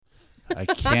I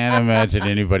can't imagine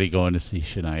anybody going to see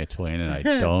Shania Twain, and I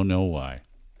don't know why.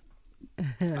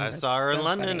 I saw her in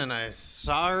London, and I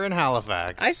saw her in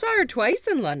Halifax. I saw her twice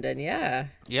in London, yeah.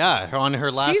 Yeah, on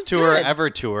her last She's tour good. ever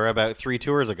tour about 3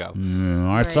 tours ago.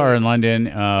 I saw her in London,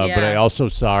 but I also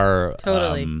saw her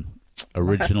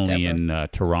originally in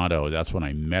Toronto. That's when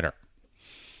I met her.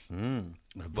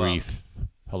 A brief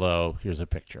hello, here's a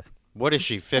picture. What is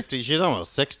she, 50? She's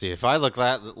almost 60. If I look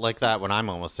like that when I'm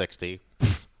almost 60.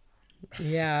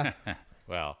 Yeah.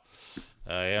 Well,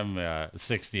 I am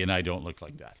 60 and I don't look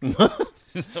like that.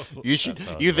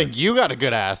 You think you got a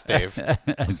good ass, Dave?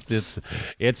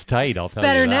 it's tight. I'll tell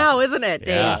Better you that. now, isn't it,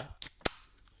 Dave?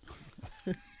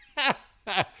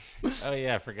 Yeah. Oh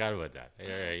yeah, I forgot about that.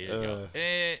 There you go.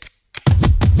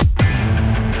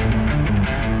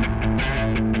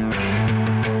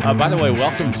 By the way,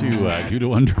 welcome to Due to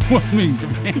Underwhelming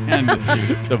Demand,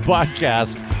 the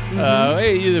podcast.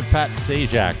 Hey, you're the Pat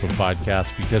Sajak of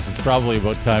podcast because it's probably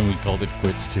about time we called it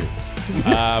quits too.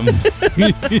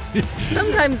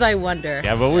 Sometimes I wonder.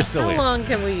 Yeah, but we're still How here. long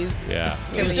can we? Yeah.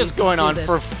 It's just going on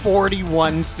for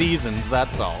 41 seasons,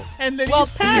 that's all. And then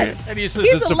Pat, and he says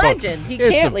he's it's a legend. He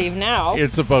can't leave now.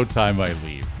 It's about time I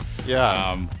leave.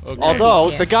 Yeah. Okay.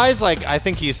 Although, Yeah. the guy's like, I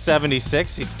think he's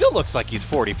 76. He still looks like he's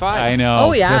 45. I know.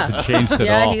 Oh, yeah. Hasn't changed at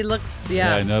Yeah, all. he looks.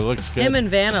 Yeah, Yeah, no, it looks good. him and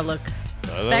Vanna look They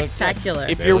look good. spectacular.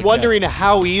 If They you're look wondering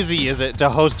how easy is it to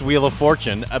host Wheel of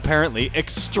Fortune, apparently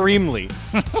extremely.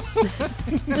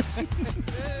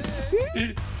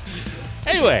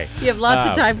 Anyway. You have lots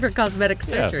of time for cosmetic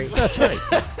surgery. Yeah, that's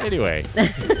right. Anyway,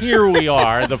 here we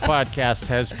are. The podcast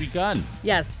has begun.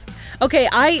 Yes. Okay,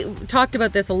 I talked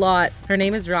about this a lot. Her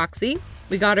name is Roxy.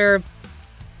 We got her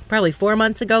probably 4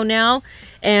 months ago now.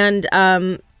 And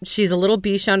she's a little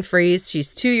Bichon Frise.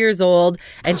 She's 2 years old,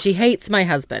 and she hates my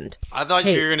husband. I thought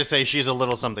you were going to say she's a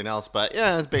little something else, but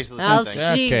yeah, it's basically the Well,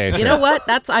 same thing. she, Okay, you sure. know what?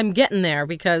 I'm getting there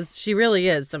because she really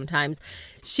is sometimes.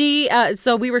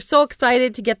 So we were so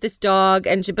excited to get this dog,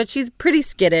 but she's pretty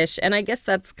skittish, and I guess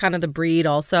that's kind of the breed.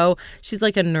 Also, she's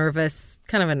like kind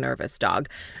of a nervous dog.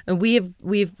 And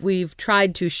we've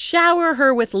tried to shower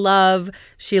her with love.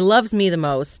 She loves me the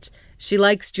most. She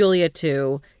likes Julia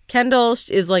too. Kendall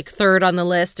is like third on the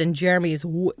list, and Jeremy's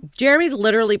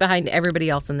literally behind everybody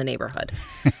else in the neighborhood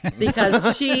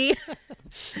because she.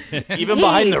 Even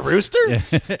behind the rooster?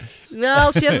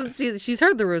 Well, she hasn't seen. She's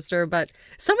heard the rooster, but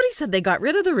somebody said they got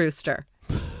rid of the rooster.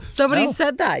 Somebody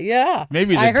said that. Yeah,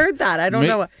 Maybe I heard that. I don't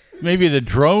know. Maybe the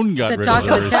drone got The rid talk of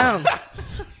of the the town.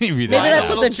 Maybe Maybe that's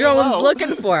a what the little too drone's low.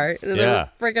 looking for. Yeah. The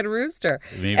freaking rooster.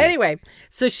 Maybe. Anyway,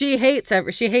 so she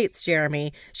hates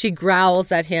Jeremy. She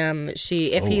growls at him.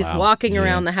 If he's wow. walking Yeah.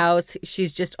 around the house,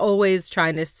 she's just always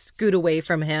trying to scoot away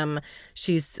from him.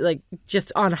 She's like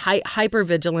just on hyper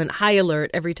vigilant, high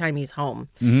alert every time he's home.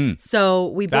 Mm-hmm. So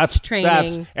we booked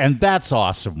training. That's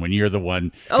awesome when you're the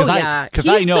one. Oh yeah, because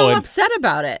he's I know so him. upset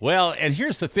about it. Well, and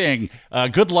here's the thing.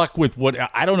 Good luck with what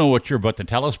I don't know what you're about to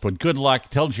tell us, but good luck.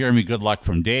 Tell Jeremy good luck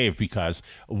from Dave because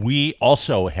we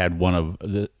also had one of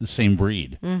the same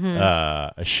breed.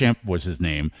 Mm-hmm. Shemp was his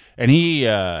name, and he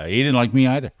didn't like me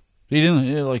either. He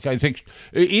didn't like. I think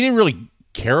he didn't really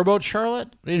care about Charlotte,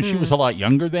 and she was a lot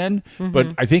younger then. But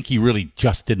I think he really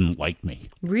just didn't like me.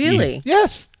 Really?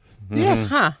 Yes. Yes.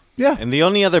 Huh. Yeah. And the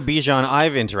only other Bichon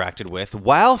I've interacted with,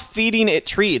 while feeding it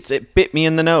treats, it bit me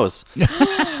in the nose.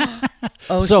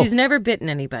 Oh, So- she's never bitten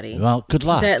anybody. Well, good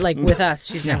luck. That like with us,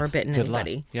 she's never bitten good luck.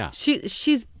 anybody. Yeah.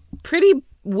 She's pretty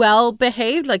well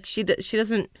behaved. Like she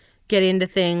doesn't get into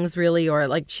things really, or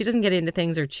like she doesn't get into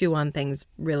things or chew on things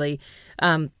really.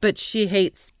 But she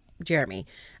hates Jeremy.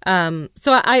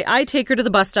 So I take her to the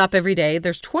bus stop every day.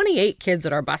 There's 28 kids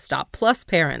at our bus stop plus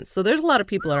parents. So there's a lot of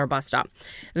people at our bus stop.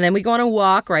 And then we go on a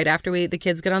walk right after the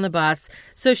kids get on the bus.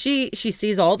 So she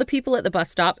sees all the people at the bus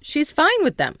stop. She's fine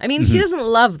with them. I mean, she doesn't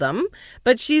love them,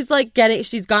 but she's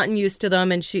gotten used to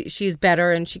them, and she's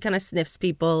better, and she kind of sniffs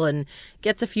people and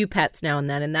gets a few pets now and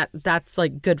then, and that's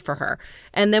like good for her.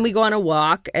 And then we go on a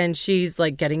walk, and she's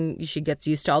like she gets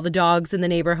used to all the dogs in the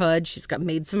neighborhood. She's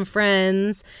made some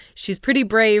friends. She's pretty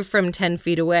brave from 10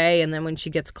 feet away, and then when she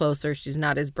gets closer, she's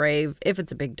not as brave if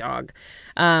it's a big dog.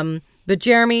 But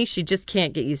Jeremy, she just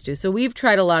can't get used to. So we've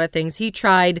tried a lot of things. He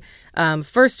tried,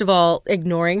 first of all,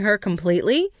 ignoring her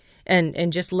completely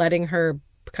and just letting her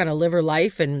kind of live her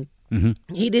life, and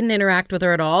he didn't interact with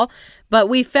her at all. But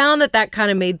we found that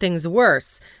kind of made things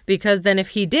worse, because then if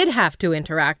he did have to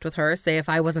interact with her, say if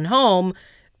I wasn't home,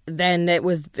 then it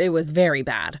was very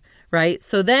bad. Right.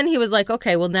 So then he was like,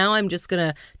 okay, well, now I'm just going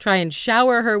to try and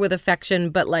shower her with affection,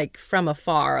 but like from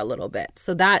afar a little bit.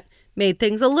 So that made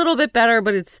things a little bit better,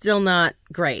 but it's still not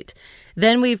great.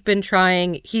 Then we've been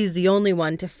trying, he's the only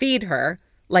one to feed her,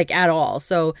 like at all.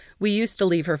 So we used to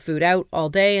leave her food out all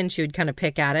day and she would kind of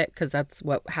pick at it because that's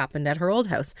what happened at her old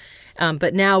house.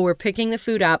 But now we're picking the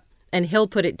food up and he'll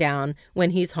put it down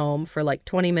when he's home for like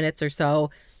 20 minutes or so.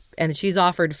 And she's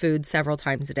offered food several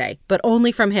times a day, but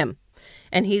only from him.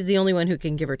 And he's the only one who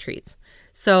can give her treats.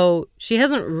 So she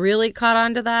hasn't really caught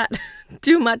on to that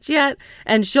too much yet.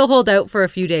 And she'll hold out for a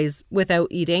few days without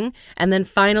eating and then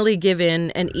finally give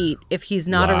in and eat if he's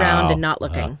not around and not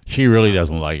looking. She really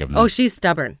doesn't like him. Oh, she's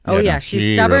stubborn.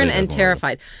 She's stubborn and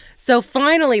terrified. So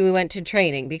finally we went to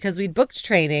training because we booked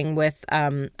training with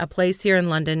a place here in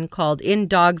London called In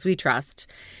Dogs We Trust.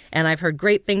 And I've heard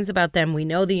great things about them. We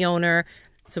know the owner.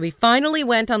 So we finally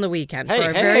went on the weekend for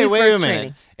our very first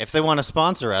training. If they want to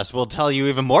sponsor us, we'll tell you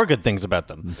even more good things about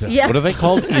them. Yeah. What are they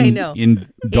called? I know. In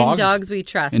Dogs We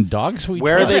Trust. In Dogs We Trust.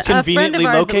 Where are they conveniently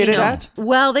located at?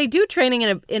 Well, they do training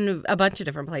in a bunch of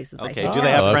different places. Okay. Do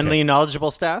they have friendly and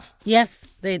knowledgeable staff? Yes,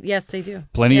 they do.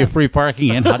 Plenty of free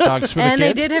parking and hot dogs for the kids? And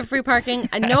they did have free parking.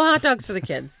 No hot dogs for the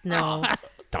kids. No.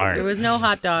 Darn. There was no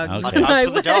hot dogs. Okay.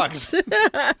 Hot dogs for the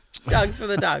dogs. Dogs for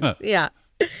the dogs. Yeah.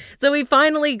 So we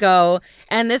finally go,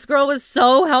 and this girl was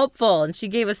so helpful, and she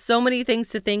gave us so many things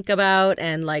to think about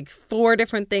and like 4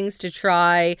 different things to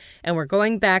try, and we're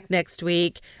going back next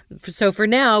week. So for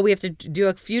now, we have to do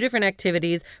a few different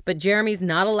activities, but Jeremy's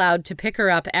not allowed to pick her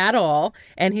up at all,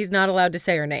 and he's not allowed to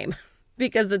say her name.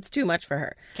 Because it's too much for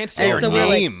her. Can't say her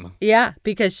name. Yeah,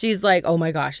 because she's like, oh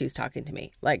my gosh, she's talking to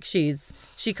me. Like she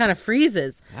kind of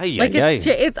freezes.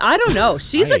 It's I don't know.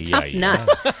 She's a tough nut.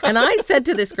 And I said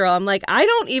to this girl, I'm like, I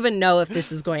don't even know if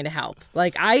this is going to help.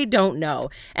 Like I don't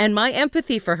know. And my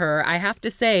empathy for her, I have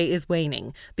to say, is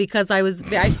waning because I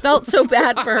felt so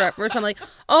bad for her at first. I'm like,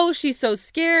 oh, she's so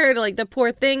scared, like the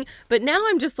poor thing. But now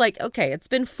I'm just like, okay, it's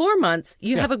been 4 months.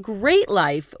 You have a great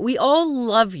life. We all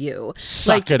love you.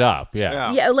 Suck it up. Yeah.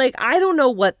 Yeah, like I don't know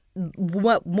what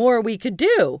more we could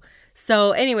do.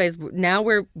 So anyways, now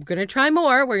we're going to try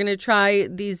more. We're going to try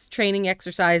these training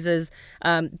exercises.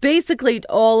 Basically,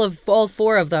 all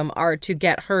 4 of them are to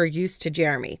get her used to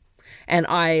Jeremy. And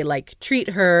I like treat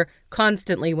her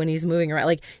constantly when he's moving around.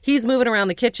 Like he's moving around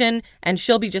the kitchen and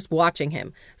she'll be just watching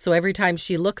him. So every time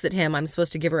she looks at him, I'm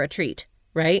supposed to give her a treat,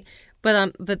 right?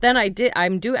 But then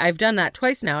I've done that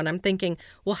twice now, and I'm thinking,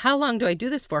 well, how long do I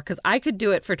do this for? Because I could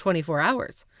do it for 24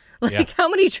 hours. Like, how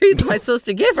many treats am I supposed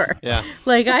to give her? Yeah.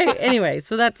 Anyway,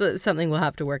 so that's something we'll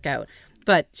have to work out.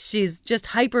 But she's just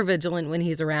hyper vigilant when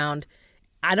he's around.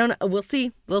 I don't know. We'll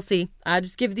see. I'll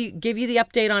just give you the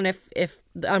update on if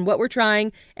on what we're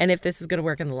trying and if this is going to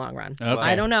work in the long run. Okay.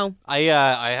 I don't know. I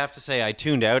have to say I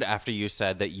tuned out after you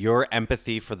said that your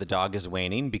empathy for the dog is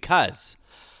waning because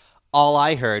all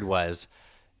I heard was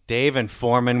Dave and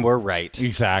Foreman were right.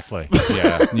 Exactly.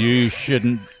 Yeah. You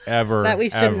shouldn't ever. That we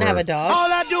shouldn't have a dog. All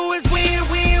I do is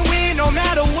win, no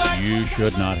matter what. You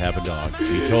should not have a dog.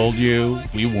 We told you.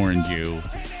 We warned you.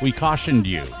 We cautioned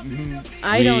you.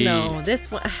 I don't know.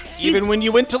 This one. Even when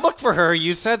you went to look for her,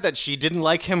 you said that she didn't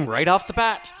like him right off the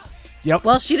bat. Yep.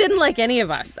 Well, she didn't like any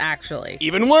of us, actually.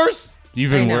 Even worse.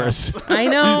 Even worse. I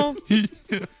know.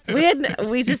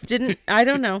 We just didn't. I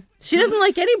don't know. She doesn't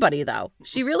like anybody though.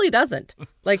 She really doesn't.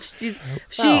 Like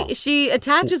she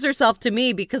attaches herself to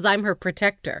me because I'm her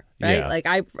protector, right? Yeah. Like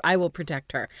I will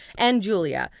protect her and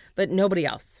Julia, but nobody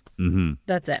else. Mm-hmm.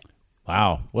 That's it.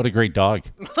 Wow, what a great dog.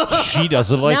 She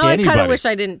doesn't like now anybody. I kind of wish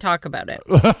I didn't talk about it.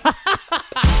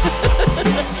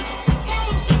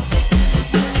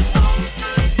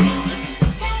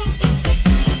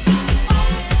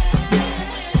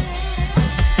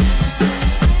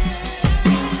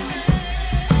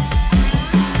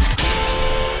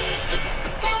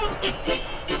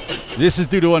 This is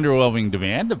Due to Underwhelming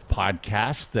Demand, a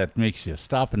podcast that makes you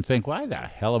stop and think, why the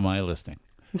hell am I listening?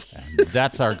 And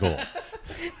that's our goal.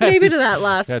 Maybe to that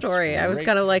last story. I was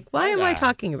kind of like, why am I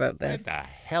talking about this? What the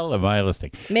hell am I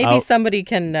listening? Maybe somebody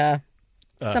can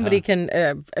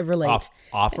relate.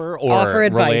 Offer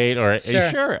advice. Relate or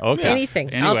sure. Okay. Anything.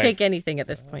 Anyway, I'll take anything at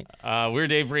this point. We're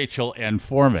Dave, Rachel, and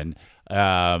Foreman.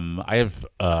 I have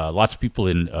lots of people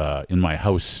in my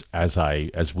house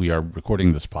as we are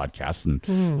recording this podcast,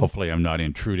 and hopefully I'm not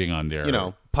intruding on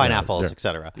their pineapples,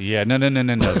 etc. Yeah, no.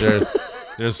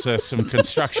 There's some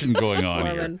construction going on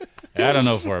here. I don't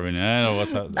know, Foreman. I don't know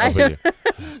what's up with you.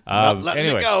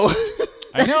 Letting it go.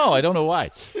 I know. I don't know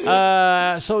why.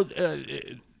 So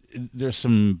there's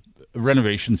some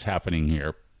renovations happening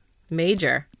here.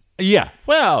 Major. Yeah,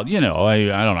 well, I don't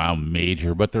know how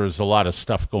major, but there's a lot of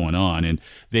stuff going on, and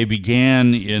they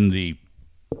began in the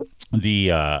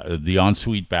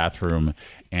ensuite bathroom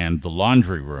and the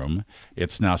laundry room.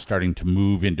 It's now starting to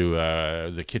move into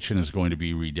the kitchen is going to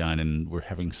be redone, and we're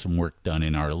having some work done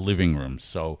in our living room.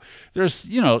 So there's,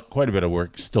 quite a bit of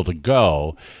work still to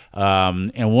go.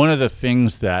 And one of the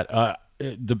things that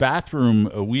the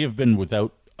bathroom, we have been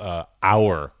without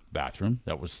our bathroom.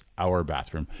 That was our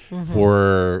bathroom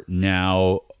for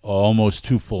now almost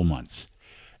 2 full months.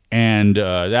 And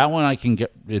that one I can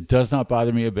get, it does not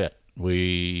bother me a bit.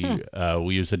 We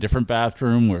use a different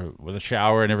bathroom with a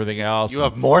shower and everything else. You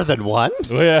have more than one?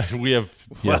 We have we have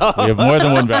more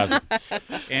than one bathroom.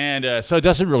 And so it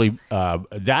doesn't really,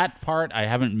 that part I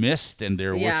haven't missed, and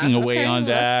they're working away on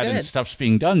that, and stuff's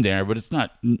being done there, but it's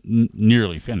not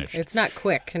nearly finished. It's not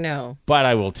quick, no. But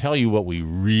I will tell you what we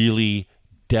really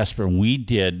we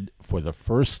did for the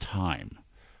first time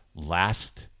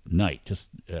last night, just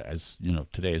as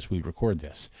today as we record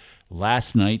this.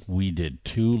 Last night we did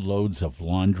 2 loads of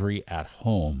laundry at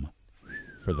home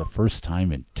for the first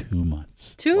time in 2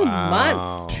 months. 2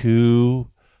 months. 2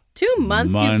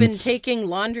 months you've been taking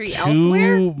laundry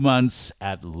elsewhere? 2 months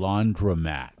at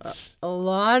laundromats.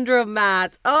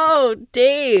 Laundromats. Oh,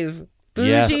 Dave. Bougie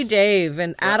Yes. Dave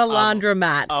and at a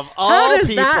laundromat. Of all How does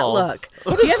people. that look?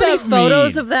 What Do you does have any that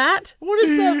photos mean? of that? What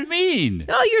does that mean?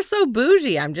 Oh, you're so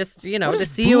bougie. I'm just, to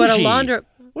is see you at a bougie? laundromat.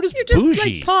 What is You're just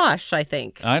bougie? like posh, I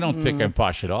think. I don't think I'm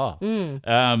posh at all.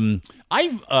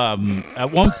 I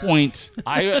at one point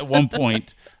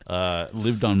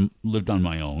lived on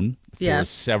my own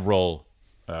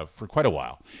for quite a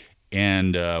while,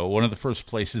 and one of the first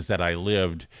places that I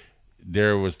lived,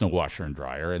 there was no washer and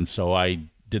dryer, and so I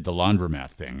did the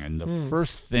laundromat thing. And the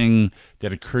first thing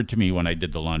that occurred to me when I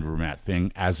did the laundromat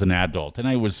thing as an adult, and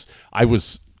I wasn't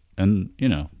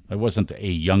a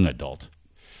young adult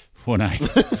when I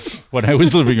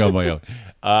was living on my own,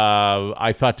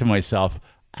 I thought to myself,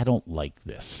 I don't like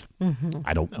this.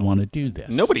 I don't want to do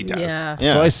this. Nobody does. Yeah.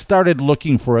 So I started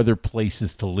looking for other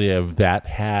places to live that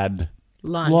had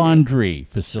laundry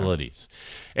facilities.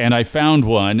 And I found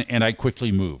one, and I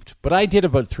quickly moved. But I did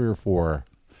about 3 or 4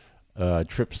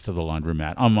 trips to the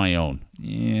laundromat on my own.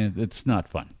 Yeah, it's not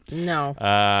fun. No.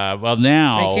 Well,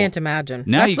 now... I can't imagine.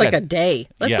 Now That's like a day.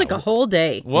 That's like a whole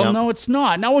day. Well, no, it's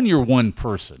not. Not when you're one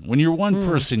person. When you're one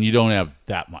person, you don't have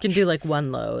that much. You can do like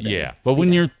one load. Yeah, but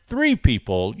when you're 3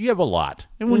 people, you have a lot.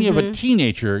 And when you have a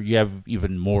teenager, you have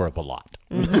even more of a lot.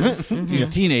 These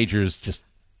teenagers just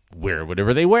wear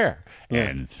whatever they wear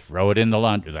and throw it in the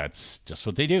laundry. That's just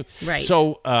what they do. Right.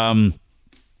 So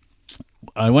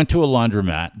I went to a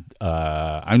laundromat.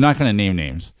 I'm not going to name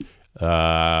names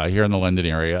here in the London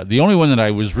area. The only one that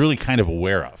I was really kind of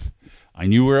aware of. I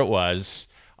knew where it was.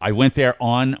 I went there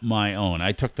on my own.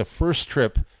 I took the first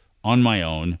trip on my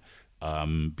own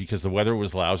because the weather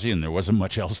was lousy and there wasn't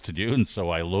much else to do. And so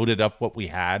I loaded up what we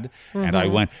had and I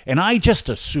went. And I just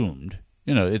assumed,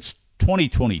 it's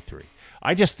 2023.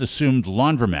 I just assumed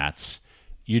laundromats,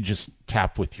 you just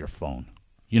tap with your phone.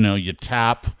 You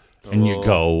tap and you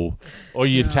go, or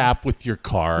you tap with your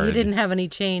card. You didn't have any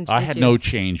change, I did had you? no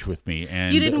change with me.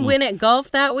 And You didn't win at golf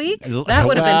that week? That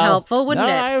would have been helpful, wouldn't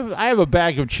it? I have a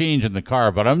bag of change in the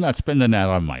car, but I'm not spending that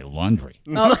on my laundry.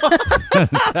 Oh.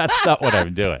 That's not what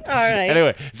I'm doing. All right.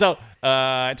 Anyway, so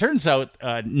it turns out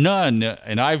none,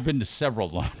 and I've been to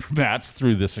several laundromats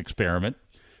through this experiment.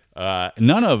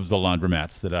 None of the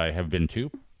laundromats that I have been to,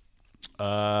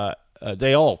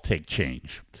 they all take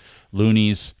change.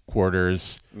 Loonies,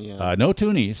 quarters, no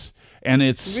toonies. And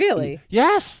it's... Really?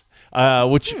 Yes.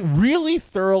 Which really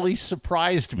thoroughly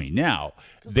surprised me. Now,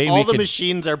 they All make the it-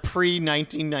 machines are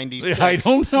pre-1996. I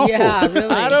don't know. Yeah, really.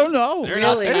 I don't know. They're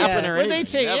Really, not tapping yeah. or But they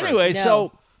anything. take Never. anyway.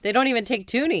 No. They don't even take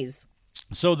toonies.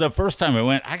 So the first time I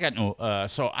went, I got no.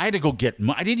 So I had to go get.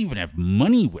 I didn't even have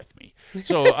money with me.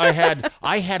 So I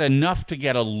had enough to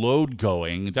get a load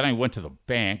going. Then I went to the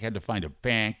bank. Had to find a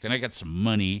bank. Then I got some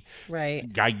money.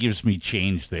 Right. Guy gives me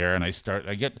change there, and I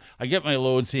get my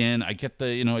loads in. I get the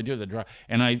I do the draw,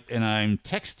 and I'm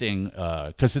texting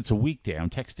because it's a weekday. I'm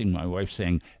texting my wife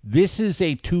saying this is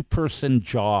a 2-person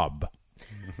job.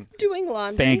 Doing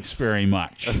laundry. Thanks very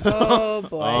much. Oh,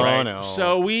 boy. Oh, no.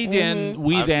 So we then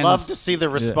I'd love to see the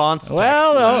response text.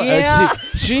 Well, no, Yeah.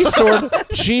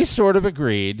 she sort of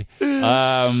agreed.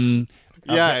 Yeah. What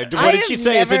I did she have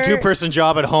say? It's a never- 2-person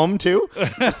job at home, too?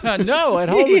 No, at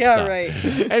home. it's Yeah, not. right.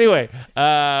 Anyway,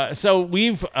 so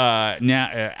we've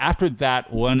now after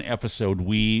that one episode,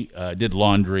 we did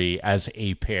laundry as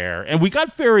a pair, and we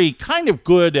got very kind of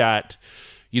good at.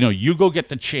 You go get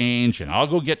the change, and I'll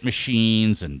go get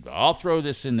machines, and I'll throw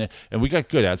this in there. And we got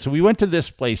good at it. So we went to this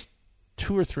place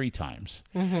 2 or 3 times.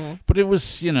 Mm-hmm. But it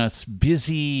was, it's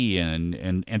busy,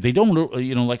 and they don't,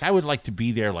 like I would like to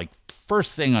be there like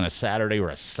first thing on a Saturday or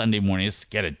a Sunday morning is to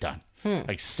get it done.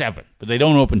 Like 7. But they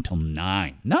don't open till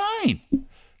 9. 9!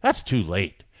 That's too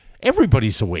late.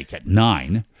 Everybody's awake at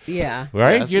 9. Yeah.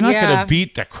 Right? Yes. You're not going Yeah. to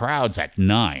beat the crowds at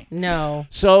 9. No.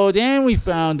 So then we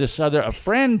found a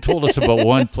friend told us about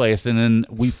one place, and then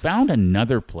we found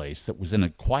another place that was in a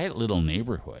quiet little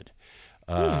neighborhood.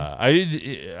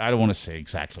 I don't want to say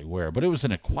exactly where, but it was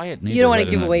in a quiet neighborhood. You don't want to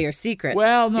give away your secrets.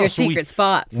 Well, no. Your so secret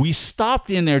spots. We stopped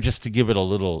in there just to give it a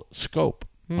little scope.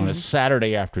 On a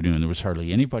Saturday afternoon, there was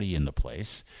hardly anybody in the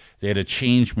place. They had a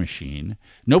change machine.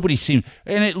 Nobody seemed,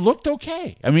 and it looked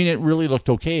okay. I mean, it really looked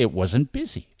okay. It wasn't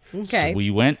busy. Okay. So we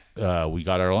went. We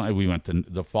went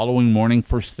the following morning.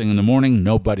 First thing in the morning,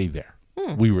 nobody there.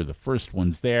 We were the first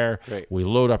ones there. Great. We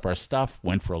load up our stuff,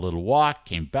 went for a little walk,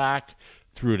 came back,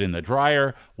 threw it in the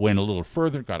dryer, went a little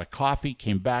further, got a coffee,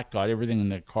 came back, got everything in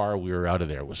the car. We were out of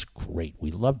there. It was great.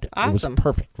 We loved it. Awesome. It was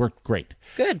perfect. Worked great.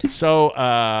 Good. So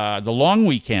the long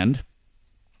weekend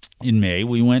in May,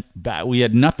 we went back. We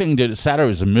had nothing to. Saturday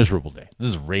was a miserable day. This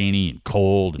is rainy and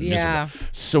cold and Yeah. miserable.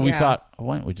 So we Yeah. thought,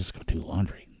 why don't we just go do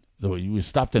laundry? So we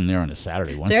stopped in there on a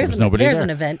Saturday once There's there was an- nobody there's there. an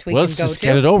event we Well, can let's go just to.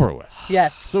 get it over with.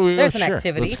 Yes. So we There's go, an sure,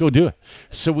 activity. let's go do it.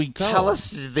 So we go. Tell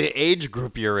us the age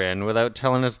group you're in without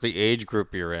telling us the age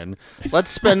group you're in.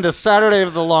 Let's spend the Saturday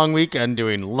of the long weekend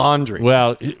doing laundry.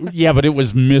 Well, yeah, but it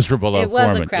was miserable It out was a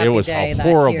Foreman. crappy It was day a that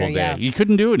horrible year, day. yeah. You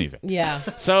couldn't do anything. Yeah.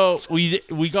 So we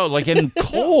go like in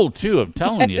cold too. I'm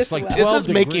telling you, it's like Well. 12 this is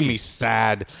making degrees. me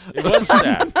sad. It was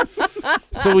sad.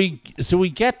 So we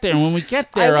get there. And when we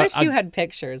get there, I wish you had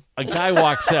pictures. a guy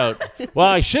walks out. Well,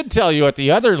 I should tell you at the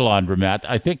other laundromat,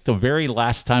 I think the very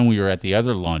last time we were at the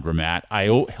other laundromat, I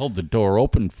held the door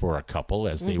open for a couple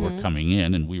as they were coming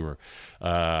in, and we were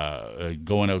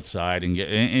going outside. And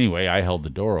anyway, I held the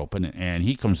door open, and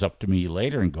he comes up to me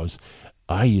later and goes,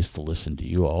 I used to listen to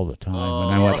you all the time.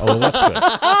 And I went, oh, that's good.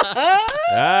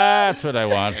 That's what I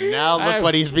want. Now look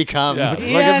what he's become. Yeah, look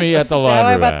at me at the laundromat. Now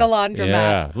I'm at the laundromat.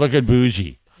 Yeah, look at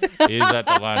Bougie. He's at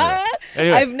the laundromat.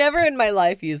 Anyway, I've never in my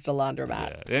life used a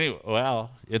laundromat. anyway,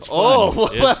 well, it's fun. Oh,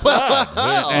 It's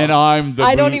fun. And I'm the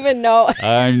I don't even know.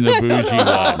 I'm the bougie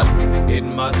one. It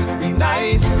must be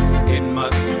nice. It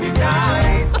must be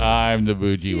nice. I'm the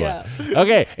bougie Yeah. one.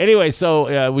 Okay. Anyway,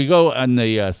 so we go on the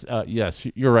yes,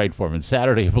 you're right, Foreman.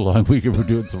 Saturday of a long weekend, we're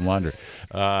doing some laundry.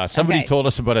 Somebody Okay. told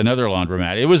us about another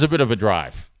laundromat. It was a bit of a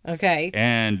drive. Okay.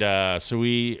 And so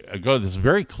we go. This is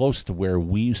very close to where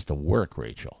we used to work,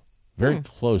 Rachel. Very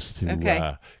close to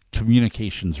Okay.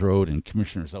 Communications Road and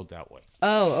Commissioners out that way.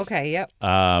 Oh, okay. Yep.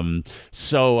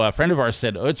 So a friend of ours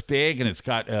said, "Oh, it's big and it's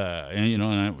got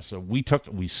so we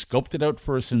scoped it out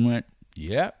first and went,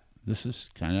 yeah, this is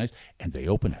kind of nice. And they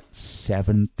open at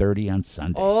 7:30 on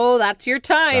Sundays. Oh, that's your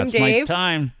time, That's Dave. my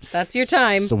time. That's your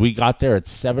time. So we got there at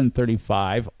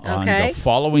 7:35 on Okay. the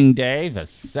following day. The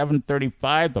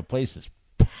 7:35, the place is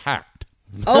packed.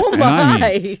 Oh And I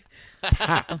my. mean,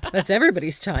 That's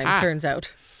everybody's time, turns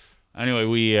out. Anyway,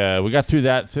 we got through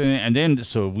that thing, and then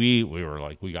so we were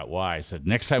like, we got wise. I said,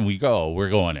 next time we go, we're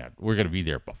going to be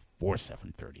there before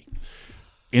 7:30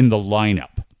 in the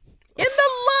lineup. In the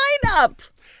lineup.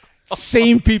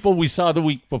 Same people we saw the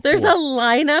week before. There's a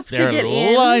lineup They're to get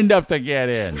in. lined up to get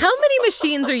in. How many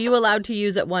machines are you allowed to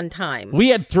use at one time? We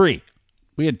had 3.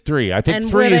 I think And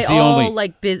 3 were they is the all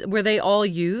only. were they all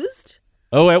used?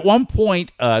 Oh, at one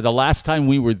point, the last time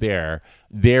we were there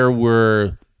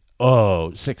were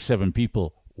 6, 7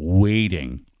 people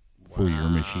waiting for your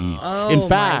machine. Oh, In my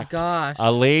fact, gosh.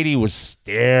 a lady was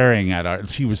staring at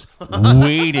she was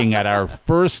waiting at our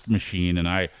first machine, and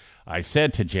I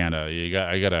said to Jana,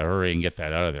 I got to hurry and get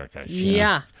that out of there because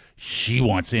she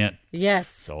wants in. Yes.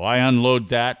 So I unload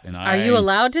that, and Are you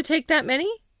allowed to take that many?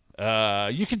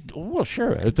 You could. Well,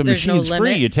 sure. If the There's no machine's free,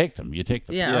 limit? you take them. You take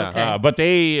them. Yeah. Yeah. Okay. But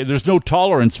there's no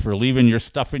tolerance for leaving your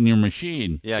stuff in your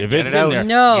machine. Yeah, if get it's it in out. there,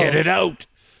 No. get it out.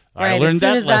 I Right, as learned soon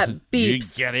that as that lesson.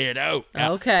 beeps. You get it out.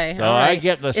 Yeah. Okay. So all right. I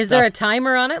get the Is stuff. there a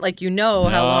timer on it? Like how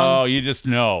long? No, you just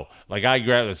know. Like I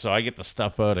grab it, so I get the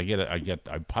stuff out. I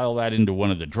pile that into one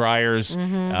of the dryers,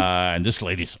 and this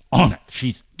lady's on it.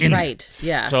 She's in Right, there.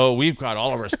 yeah. So we've got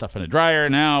all of our stuff in the dryer.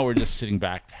 Now we're just sitting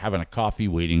back having a coffee,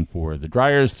 waiting for the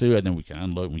dryers to, and then we can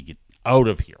unload and we get out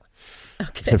of here.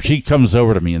 Okay. So if she comes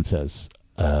over to me and says,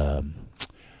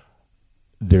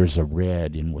 "There's a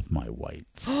red in with my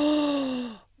whites,"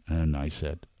 and I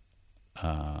said,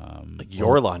 Like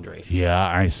your laundry. yeah,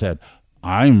 I said,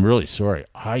 I'm really sorry.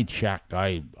 I checked.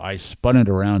 I spun it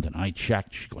around and I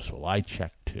checked. She goes, well, I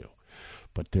checked too.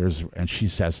 And she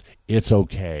says, it's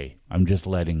okay. I'm just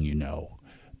letting you know.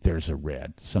 there's a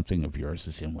red. Something of yours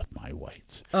is in with my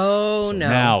whites. Oh, So no.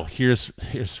 now here's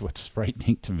what's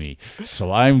frightening to me.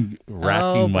 So I'm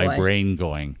racking my boy. brain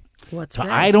going, What's so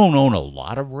red? I don't own a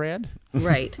lot of red.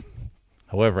 Right.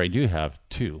 However, I do have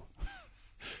two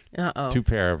Uh-oh.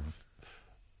 pair of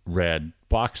red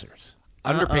boxers,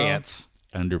 Underpants.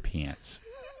 underpants.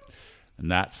 And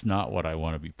that's not what I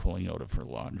want to be pulling out of her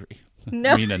laundry.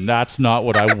 No. I mean, and that's not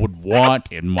what I would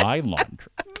want in my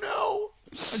laundry. No.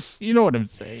 You know what I'm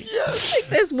saying?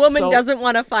 This woman So- doesn't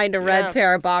want to find a red Yeah.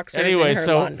 pair of boxers Anyway, in her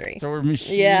so laundry. her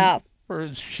machine, Yeah.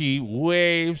 she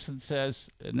waves and says,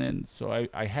 and then so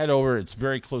I head over. It's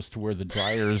very close to where the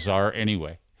dryers are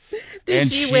anyway. Did And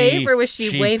she wave or was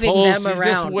she waving them she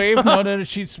around? Just waved. No,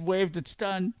 she's waved. It's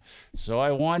done. So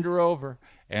I wander over,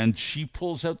 and she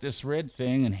pulls out this red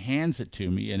thing and hands it to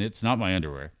me, and it's not my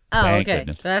underwear. Oh, Thank okay.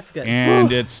 goodness. That's good.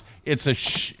 And it's a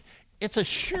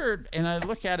shirt, and I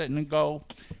look at it and I go,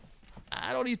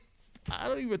 I don't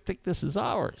even think this is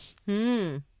ours.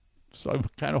 So I'm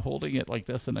kind of holding it like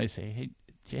this, and I say, "Hey,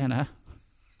 Jana,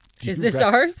 Is this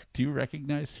ours? Do you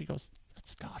recognize?" She goes,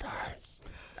 "That's not ours."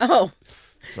 Oh,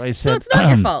 So I so said, it's not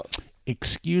your fault.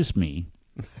 "Excuse me,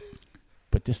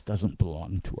 but this doesn't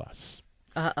belong to us."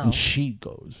 Uh-oh. And she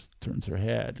turns her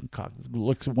head and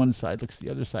looks at one side, looks at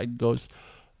the other side, and goes,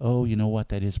 "Oh, you know what?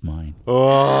 That is mine.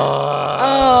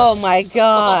 Oh, my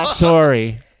gosh.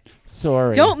 Sorry.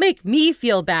 Don't make me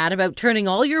feel bad about turning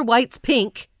all your whites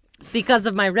pink because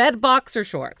of my red boxer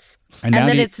shorts. And And now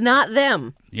then do you- it's not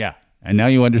them. Yeah. And now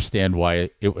you understand why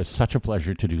it was such a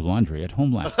pleasure to do laundry at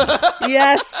home last night.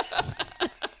 Yes.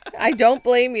 I don't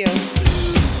blame you.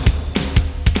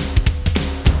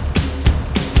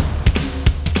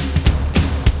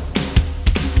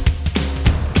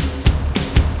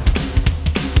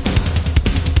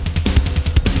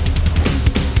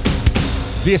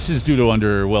 This is due to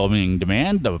underwhelming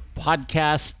demand. The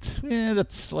podcast,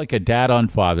 that's like a dad on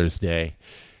Father's Day.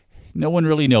 No one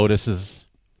really notices.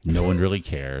 No one really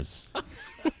cares.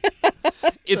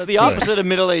 It's the opposite of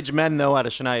middle-aged men, though, at a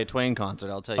Shania Twain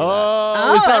concert, I'll tell you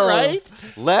Oh, is that right?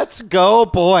 that. Let's go,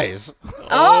 boys.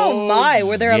 Oh, my.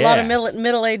 Were there a lot of yes.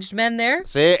 middle-aged men there?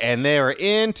 See, and they were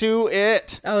into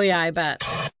it. Oh, yeah, I bet.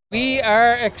 We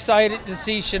are excited to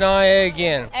see Shania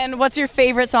again. And what's your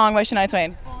favorite song by Shania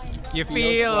Twain? You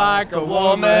feel like a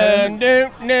woman.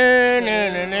 Doop, no,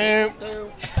 no, no, no.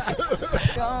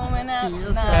 Going out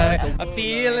tonight. I'm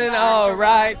feeling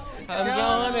alright. I'm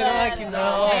going to like you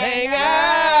know, hang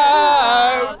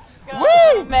out.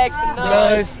 Woo! Make some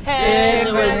Noise. noise.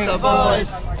 And with the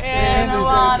boys. And the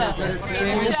wanna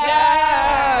In the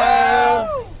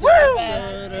shower. Woo!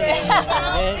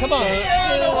 Come on.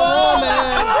 You're a woman.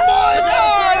 Come on,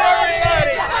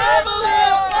 everybody.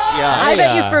 Yeah. I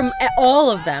bet you from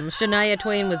all of them, Shania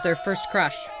Twain was their first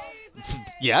crush.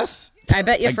 Yes. I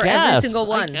bet you for every single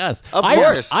one. Yes, Of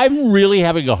course. I'm really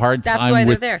having a hard That's time why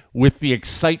they're with, there. with the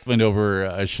excitement over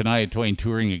Shania Twain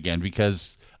touring again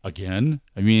because, again,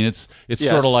 I mean, it's Yes.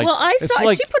 sort of like Well, I it's saw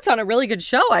like, she puts on a really good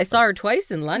show. I saw her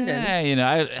twice in London. you know,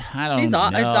 I don't She's know.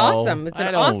 it's awesome. It's an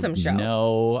I don't awesome show.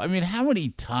 know. I mean, how many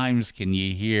times can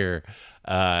you hear?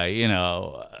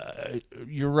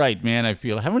 You're right, man. I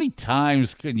feel. How many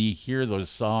times can you hear those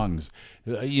songs?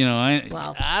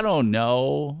 Wow. I don't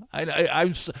know. I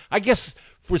guess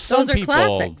for some Those are people,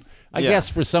 classics. I Yeah. guess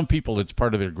for some people, it's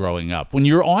part of their growing up. When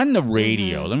you're on the Mm-hmm.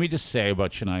 radio, let me just say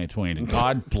about Shania Twain, and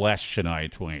God bless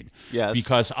Shania Twain. Yes.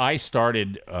 Because I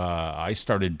started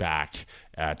back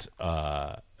at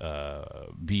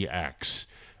BX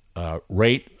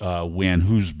right when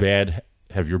Whose Bed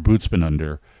Have Your Boots Been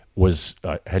Under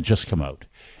had just come out.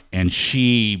 And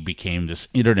she became this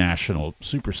international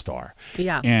superstar.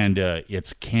 Yeah. And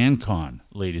it's CanCon,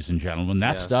 ladies and gentlemen.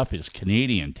 That Yes. stuff is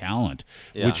Canadian talent,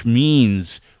 Yeah. which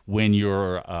means when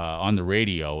you're on the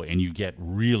radio and you get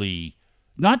really...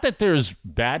 Not that there's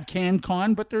bad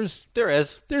CanCon, but there's There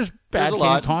is. bad a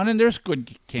lot. CanCon and there's good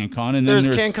CanCon. And There's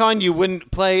then CanCon you wouldn't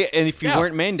play and if you Yeah.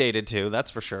 weren't mandated to, that's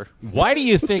for sure. Why do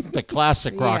you think the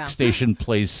classic rock Yeah. station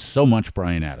plays so much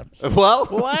Bryan Adams? Well,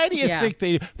 Why do you Yeah. think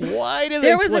they? Why do they?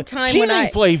 There was play, a time Gee, when they I-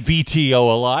 play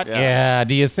BTO a lot. Yeah. Yeah.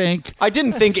 Do you think? I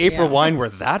didn't think April Wine were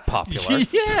that popular.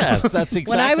 Yes, that's exactly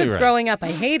When I was right. growing up, I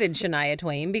hated Shania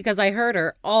Twain because I heard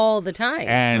her all the time.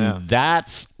 And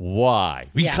that's why.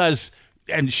 Because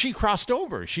and she crossed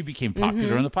over. She became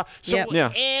popular in the pop. So Yep.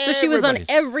 Yeah. So she was on everybody's-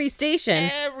 every station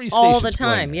every all the station's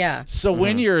playing time. her. Yeah. So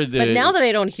when you're the But now that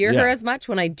I don't hear her Yeah. as much,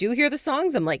 when I do hear the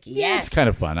songs, I'm like, yes. it's kind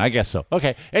of fun. I guess so.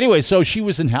 Okay. Anyway, so she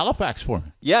was in Halifax for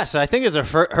me. Yes, I think it's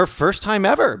her first time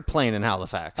ever playing in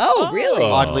Halifax. Oh, really?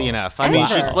 Oddly enough. I mean,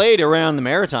 she's Ever. played around the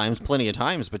Maritimes plenty of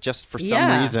times, but just for some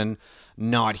Yeah. reason,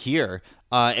 not here.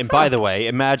 And by the way,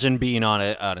 imagine being on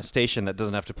a station that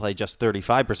doesn't have to play just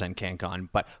 35% CanCon,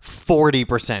 but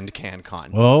 40%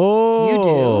 CanCon. Oh.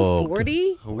 You do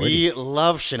 40? We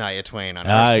love Shania Twain on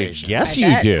our station. Yes, I you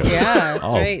bet. do. Yeah, that's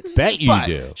oh, right. Bet you But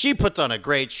do. she puts on a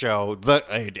great show.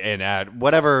 And at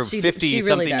whatever, She 50 really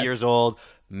something does. years old,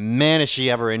 man, is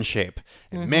she ever in shape.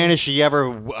 And man, is she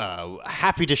ever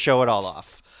happy to show it all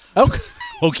off.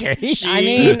 Okay. I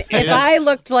mean, if I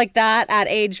looked like that at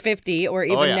age 50 or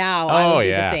even yeah. now, I would be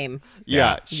yeah. the same.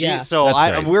 Yeah. Yeah. So That's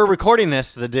right. we're recording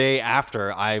this the day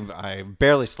after. I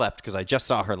barely slept because I just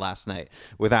saw her last night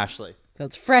with Ashley. So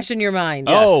it's fresh in your mind.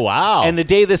 Oh, wow. And the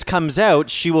day this comes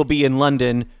out, she will be in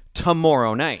London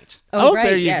tomorrow night. Oh, right,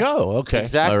 there you yes. go. Okay.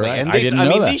 Exactly. All right. And I didn't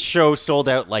know that. these shows sold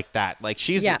out like that. Like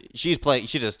she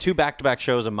does 2 back-to-back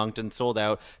shows in Moncton, sold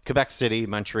out, Quebec City,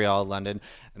 Montreal, London,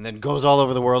 and then goes all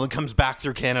over the world and comes back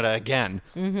through Canada again.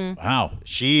 Wow.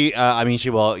 She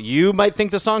will, you might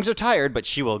think the songs are tired, but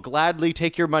she will gladly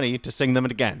take your money to sing them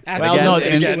again. Well, again, no, and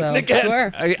and- again, Will. and again. Sure.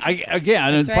 Again,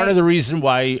 and That's part right. of the reason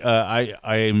why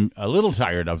I'm a little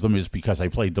tired of them is because I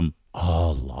played them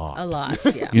a lot. A lot,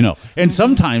 yeah. You know, and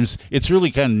sometimes it's really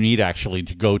kind of neat actually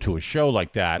to go to a show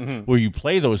like that where you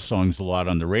play those songs a lot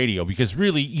on the radio, because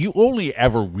really you only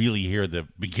ever really hear the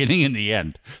beginning and the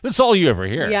end. That's all you ever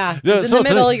hear. Yeah, 'cause in the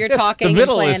middle you're talking and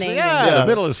planning The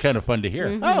middle is kind of fun to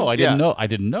hear. Oh, I didn't know. I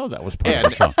didn't know that was part of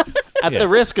the song. At the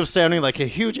risk of sounding like a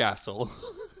huge asshole,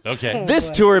 Okay.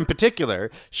 this tour in particular,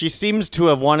 she seems to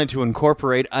have wanted to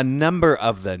incorporate a number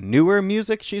of the newer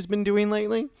music she's been doing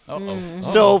lately.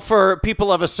 So for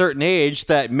people of a certain age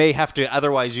that may have to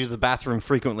otherwise use the bathroom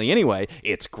frequently anyway,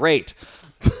 it's great.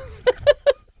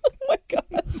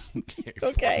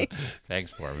 Okay.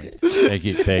 Thanks for me. Thank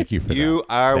you for that. You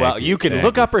are Thank well. You can Thank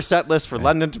look you. up her set list for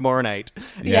London tomorrow night,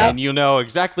 Yeah. and you know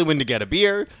exactly when to get a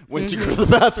beer, when to go to the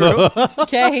bathroom,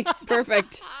 Okay.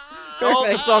 Perfect. all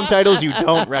the song titles you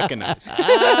don't recognize.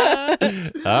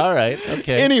 All right.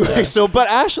 Okay. Anyway, but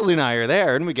Ashley and I are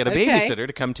there, and we get a Okay. babysitter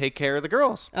to come take care of the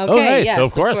girls. Okay. Oh, nice. Yes, So,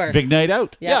 of course, big night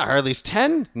out. Yeah, Harley's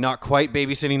 10, not quite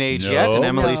babysitting age yet, and No.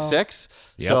 Emily's No. 6.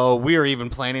 Yep. So we are even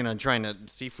planning on trying to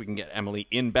see if we can get Emily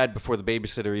in bed before the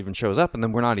babysitter even shows up, and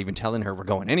then we're not even telling her we're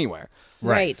going anywhere.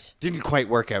 Right. Didn't quite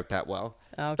work out that well.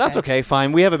 Okay. That's okay,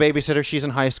 fine. We have a babysitter. She's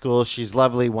in high school. She's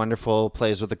lovely, wonderful,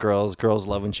 plays with the girls. Girls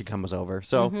love when she comes over.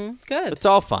 So Good. it's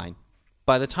all fine.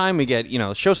 By the time we get,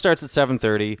 the show starts at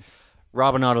 7:30.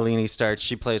 Robin Ottolini starts.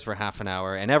 She plays for half an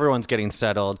hour, and everyone's getting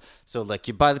settled. So,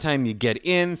 by the time you get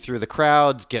in through the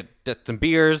crowds, get some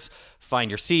beers, find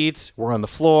your seats. We're on the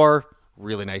floor.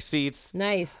 Really nice seats.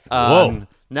 Nice. Whoa.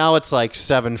 Now it's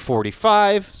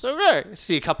 7:45. So,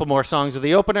 see a couple more songs of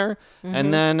the opener,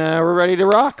 and then we're ready to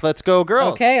rock. Let's go,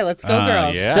 girls. Okay. Let's go,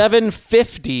 girls. yeah.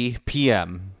 7:50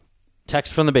 p.m.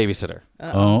 Text from the babysitter.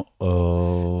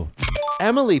 Oh.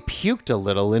 Emily puked a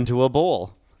little into a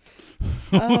bowl.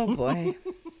 Oh boy.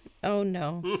 Oh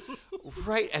no.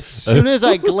 Right as soon as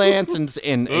I glance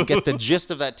and get the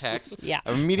gist of that text, Yeah.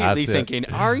 I'm immediately That's it.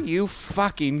 thinking, "Are you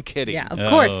fucking kidding?" Yeah. Of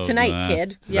course. Oh, Tonight, that's-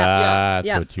 kid. Yeah. That's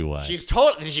Yeah. what you want.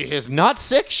 She is not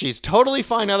sick. She's totally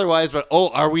fine otherwise. But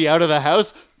are we out of the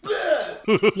house?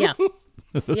 Yeah.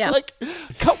 Yeah.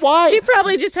 Why? She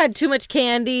probably just had too much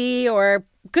candy, or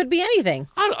could be anything.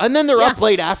 And then they're Yeah. up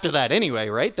late after that anyway,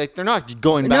 right? They're not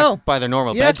going back No. by their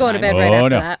normal You're not going to bedtime. bed right Oh after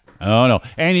no! that. Oh no!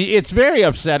 And it's very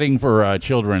upsetting for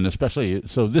children, especially.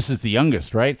 So this is the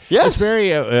youngest, right? Yes. It's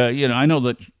very. I know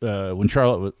that when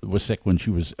Charlotte was sick when she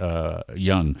was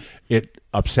young, it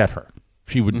upset her.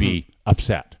 She would be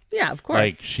upset. Yeah, of course.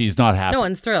 Like she's not happy. No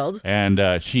one's thrilled.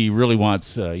 And she really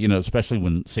wants, especially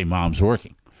when, say, mom's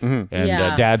working, and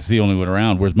Yeah. dad's the only one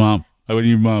around. Where's mom? I would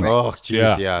need mom. Oh,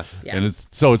 jeez, yeah. Yeah. And it's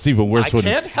even worse I when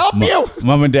can't it's help you.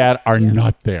 Mom and dad are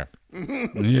not there.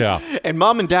 Yeah. And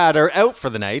mom and dad are out for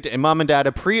the night, and mom and dad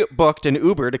have pre-booked an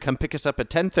Uber to come pick us up at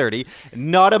 10:30,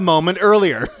 not a moment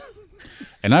earlier.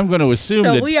 And I'm going to assume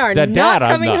So that we are that not dad,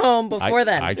 I'm coming home before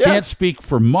then. I can't Yes. speak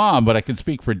for mom, but I can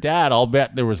speak for dad. I'll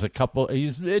bet there was a couple,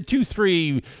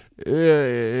 2-3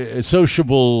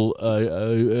 sociable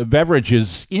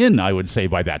beverages in, I would say,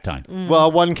 by that time.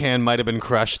 Well, one can might have been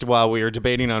crushed while we were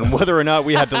debating on whether or not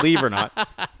we had to leave or not.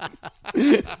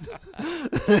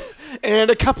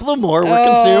 And a couple of more were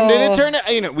consumed, and it turned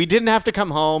out, we didn't have to come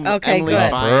home. Okay, Emily's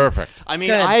good. fine. Perfect. I mean,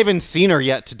 Good. I haven't seen her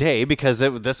yet today because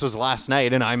this was last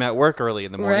night, and I'm at work early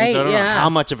in the morning, Right, so I don't yeah. know how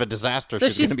much of a disaster So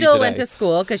she's she going to be still today. went to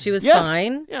school because she was Yes.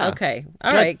 fine? Yeah. Okay.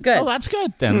 All right, good. Oh, that's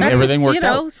good. Then That everything just, worked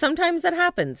out. sometimes that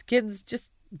happens. Kids just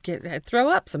throw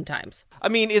up sometimes. I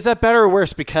mean, is that better or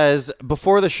worse? Because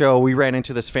before the show, we ran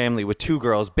into this family with 2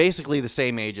 girls, basically the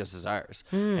same age as ours.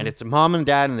 And it's a mom and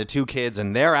dad and the 2 kids,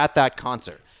 and they're at that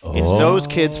concert. It's those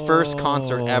kids' first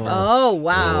concert ever. Oh,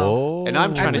 wow. And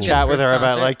I'm trying to That's a chat good with her first about,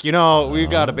 concert. like, you know, we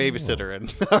got a babysitter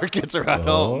and our kids are at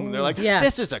home. They're like, Yeah.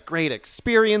 this is a great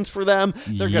experience for them.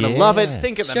 They're going to love it.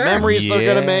 Think of the memories they're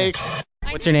going to make.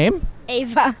 What's your name?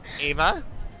 Ava Ava.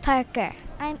 Parker.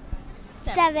 I'm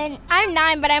 7. I'm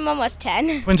 9, but I'm almost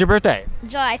 10. When's your birthday?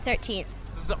 July 13th.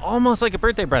 This is almost like a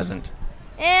birthday present.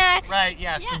 Yeah. Right,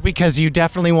 yes. Because you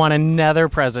definitely want another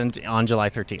present on July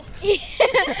 13th.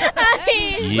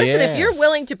 Listen, if you're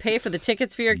willing to pay for the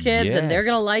tickets for your kids and they're Yes.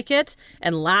 going to like it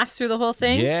and last through the whole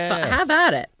thing, Yes. have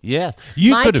at it. Yes.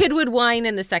 My kid would whine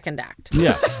in the second act.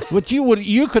 Yeah, but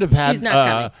you could have had. She's not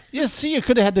coming. Yeah, see, you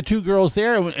could have had the 2 girls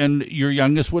there, and your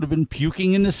youngest would have been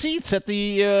puking in the seats at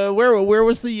the where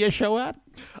was the show at?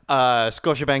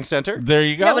 Scotiabank Center. There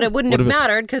you go. Yeah, but it wouldn't have been-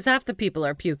 mattered because half the people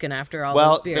are puking after all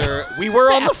Well, those beers. we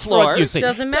were on the That's floor. what you see.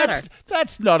 Doesn't matter.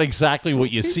 That's not exactly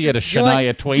what you see at a just join-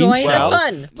 Shania Twain join show. the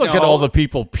fun. Look at No. all the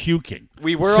people puking.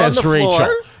 We were says on the Rachel.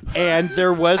 floor, and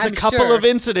there was a I'm couple sure. of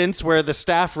incidents where the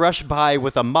staff rushed by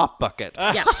with a mop bucket.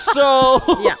 Yeah. So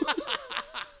Yeah.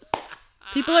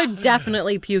 People are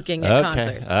definitely puking at Okay,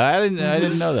 concerts. I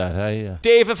didn't know that.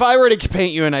 Dave, if I were to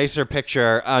paint you a nicer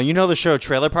picture, you know the show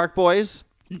Trailer Park Boys?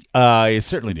 I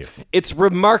certainly do. It's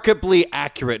remarkably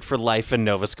accurate for life in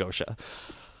Nova Scotia.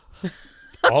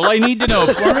 All I need to know,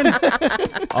 Foreman.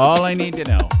 All I need to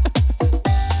know.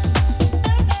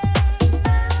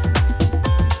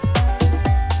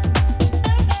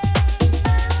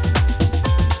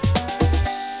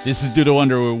 This is due to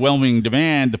underwhelming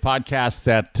demand, the podcast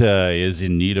that is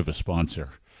in need of a sponsor.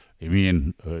 I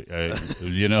mean,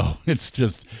 you know, it's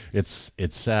just, it's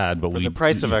sad, but For the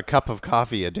price of a cup of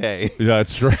coffee a day.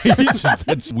 That's right.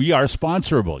 We are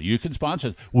sponsorable. You can sponsor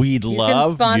us. We'd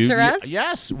love sponsor us?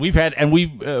 Yes, we've had, and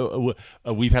we've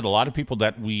had a lot of people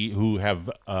who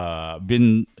have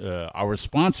been our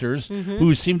sponsors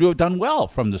who seem to have done well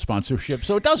from the sponsorship.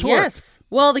 So it does work. Yes.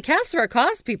 Well, the Caps for a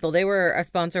Cause people, they were a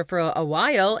sponsor for a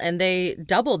while, and they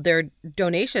doubled their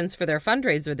donations for their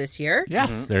fundraiser this year. Yeah,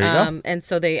 there you go. And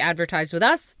so they advertised with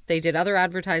us. They did other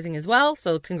advertising as well.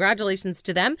 So congratulations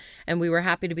to them. And we were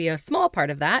happy to be a small part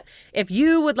of that. If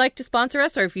you would like to sponsor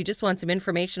us, or if you just want some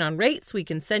information on rates, we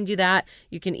can send you that.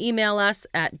 You can email us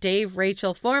at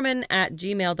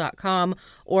daverachelforeman@gmail.com,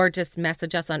 or just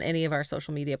message us on any of our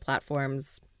social media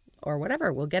platforms or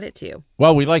whatever. We'll get it to you.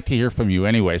 Well, we like to hear from you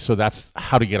anyway, so that's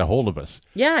how to get a hold of us.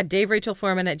 Yeah,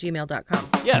 daverachelforeman@gmail.com.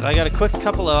 Yeah, I got a quick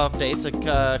couple of updates,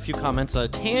 a few comments.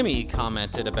 Tammy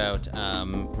commented about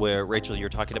where, Rachel, you're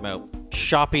talking about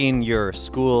shopping your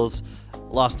school's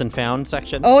lost and found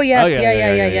section. Oh, yes. Oh,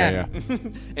 Yeah.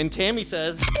 And Tammy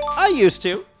says, I used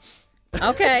to.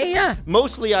 Okay, yeah.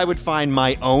 Mostly I would find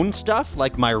my own stuff,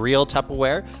 like my real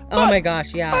Tupperware. Oh, my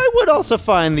gosh, yeah. I would also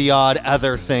find the odd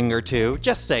other thing or two.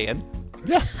 Just saying.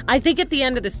 Yeah, I think at the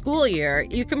end of the school year,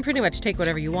 you can pretty much take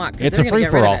whatever you want. 'Cause it's they're a gonna free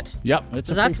get for rid all. of it. Yep, it's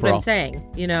So a that's free what for I'm all. saying,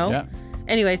 you know? Yeah.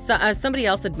 Anyway, so, somebody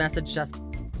else had messaged us.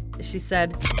 She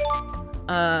said,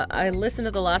 I listened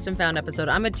to the Lost and Found episode.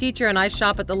 I'm a teacher and I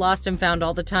shop at the Lost and Found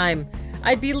all the time.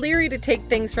 I'd be leery to take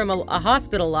things from a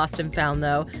hospital lost and found,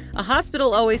 though. A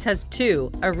hospital always has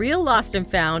 2, a real lost and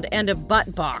found and a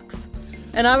butt box.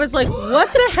 And I was like, what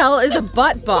the hell is a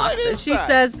butt box? And she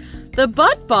says, the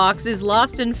butt box is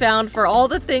lost and found for all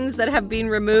the things that have been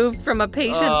removed from a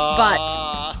patient's butt.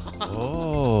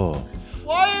 Oh.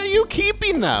 Why are you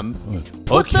keeping them?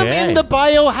 Put them Okay. in the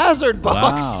biohazard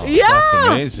box. Wow. Yeah. That's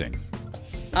amazing.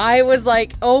 I was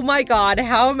like, oh my God,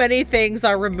 how many things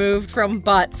are removed from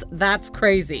butts? That's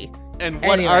crazy. And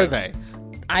what Anyway. are they?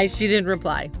 She didn't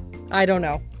reply. I don't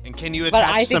know. And can you But I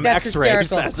attach think some that's x-rays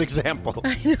hysterical. as example?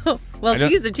 Well,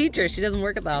 she's a teacher. She doesn't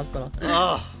work at the hospital.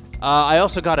 I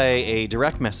also got a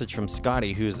direct message from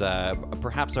Scotty, who's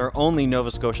perhaps our only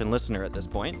Nova Scotian listener at this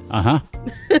point. Uh-huh.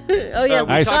 Oh, yeah. we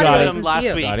Hi, talked Scotty. about him Listens to last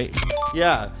you. week. Scotty.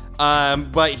 Yeah.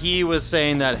 But he was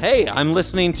saying that, hey, I'm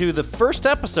listening to the first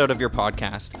episode of your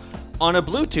podcast on a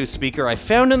Bluetooth speaker I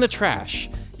found in the trash.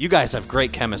 You guys have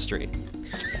great chemistry.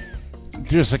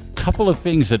 There's a couple of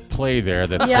things at play there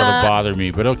that sort Yeah. of bother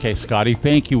me, but okay, Scotty,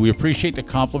 thank you. We appreciate the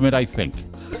compliment, I think.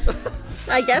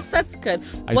 I guess that's good.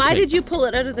 I Why think- did you pull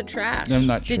it out of the trash? I'm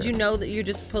not Did sure. you know that you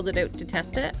just pulled it out to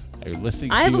test it? I'm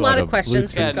listening I to have a you lot on of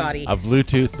questions for Bluetooth- Scotty. A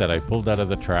Bluetooth that I pulled out of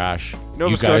the trash.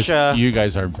 Nova Scotia. You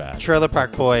guys aren't bad. Trailer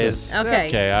Park Boys. Okay.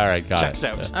 Okay, all right, got Checks it.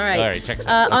 out. All right. All right, checks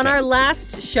out. On Okay. our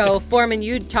last show, Foreman,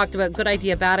 you talked about good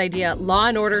idea, bad idea, Law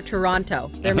and Order Toronto.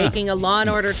 They're making a Law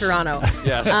and Order Toronto.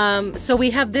 Yes. So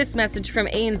we have this message from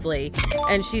Ainsley,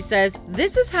 and she says,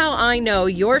 "This is how I know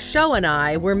your show and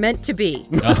I were meant to be,"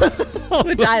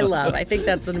 which I love. I think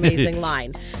that's an amazing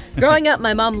line. Growing up,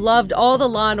 my mom loved all the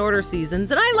Law & Order seasons,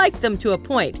 and I liked them to a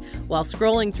point. While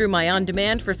scrolling through my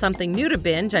on-demand for something new to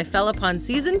binge, I fell upon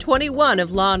season 21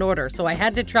 of Law & Order, so I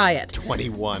had to try it.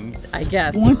 21. I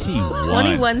guess.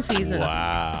 21 seasons.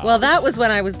 Wow. Well, that was when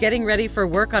I was getting ready for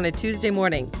work on a Tuesday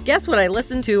morning. Guess what I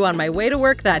listened to on my way to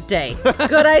work that day?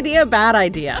 Good idea, bad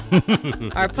idea.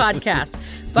 Our podcast.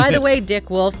 By the way, Dick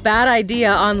Wolf, bad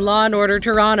idea on Law & Order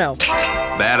Toronto.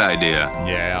 Bad idea.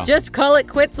 Yeah. Just call it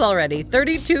quits already.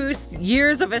 32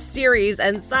 years of a series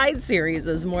and side series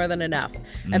is more than enough.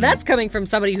 And that's coming from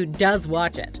somebody who does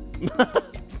watch it.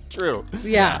 True.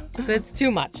 Yeah, so it's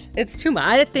too much. It's too much.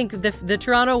 I think the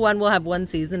Toronto one will have one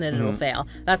season and it'll fail.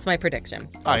 That's my prediction.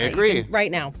 I agree.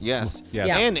 Right now. Yes. Yes.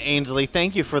 Yeah. And Ainsley,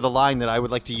 thank you for the line that I would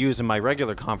like to use in my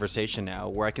regular conversation now,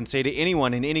 where I can say to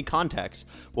anyone in any context,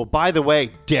 well, by the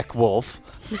way, Dick Wolf.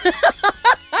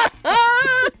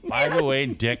 By the way,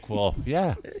 Dick Wolf.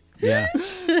 Yeah. Yeah.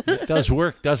 It does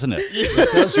work, doesn't it?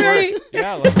 It does Right. work.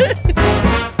 Yeah.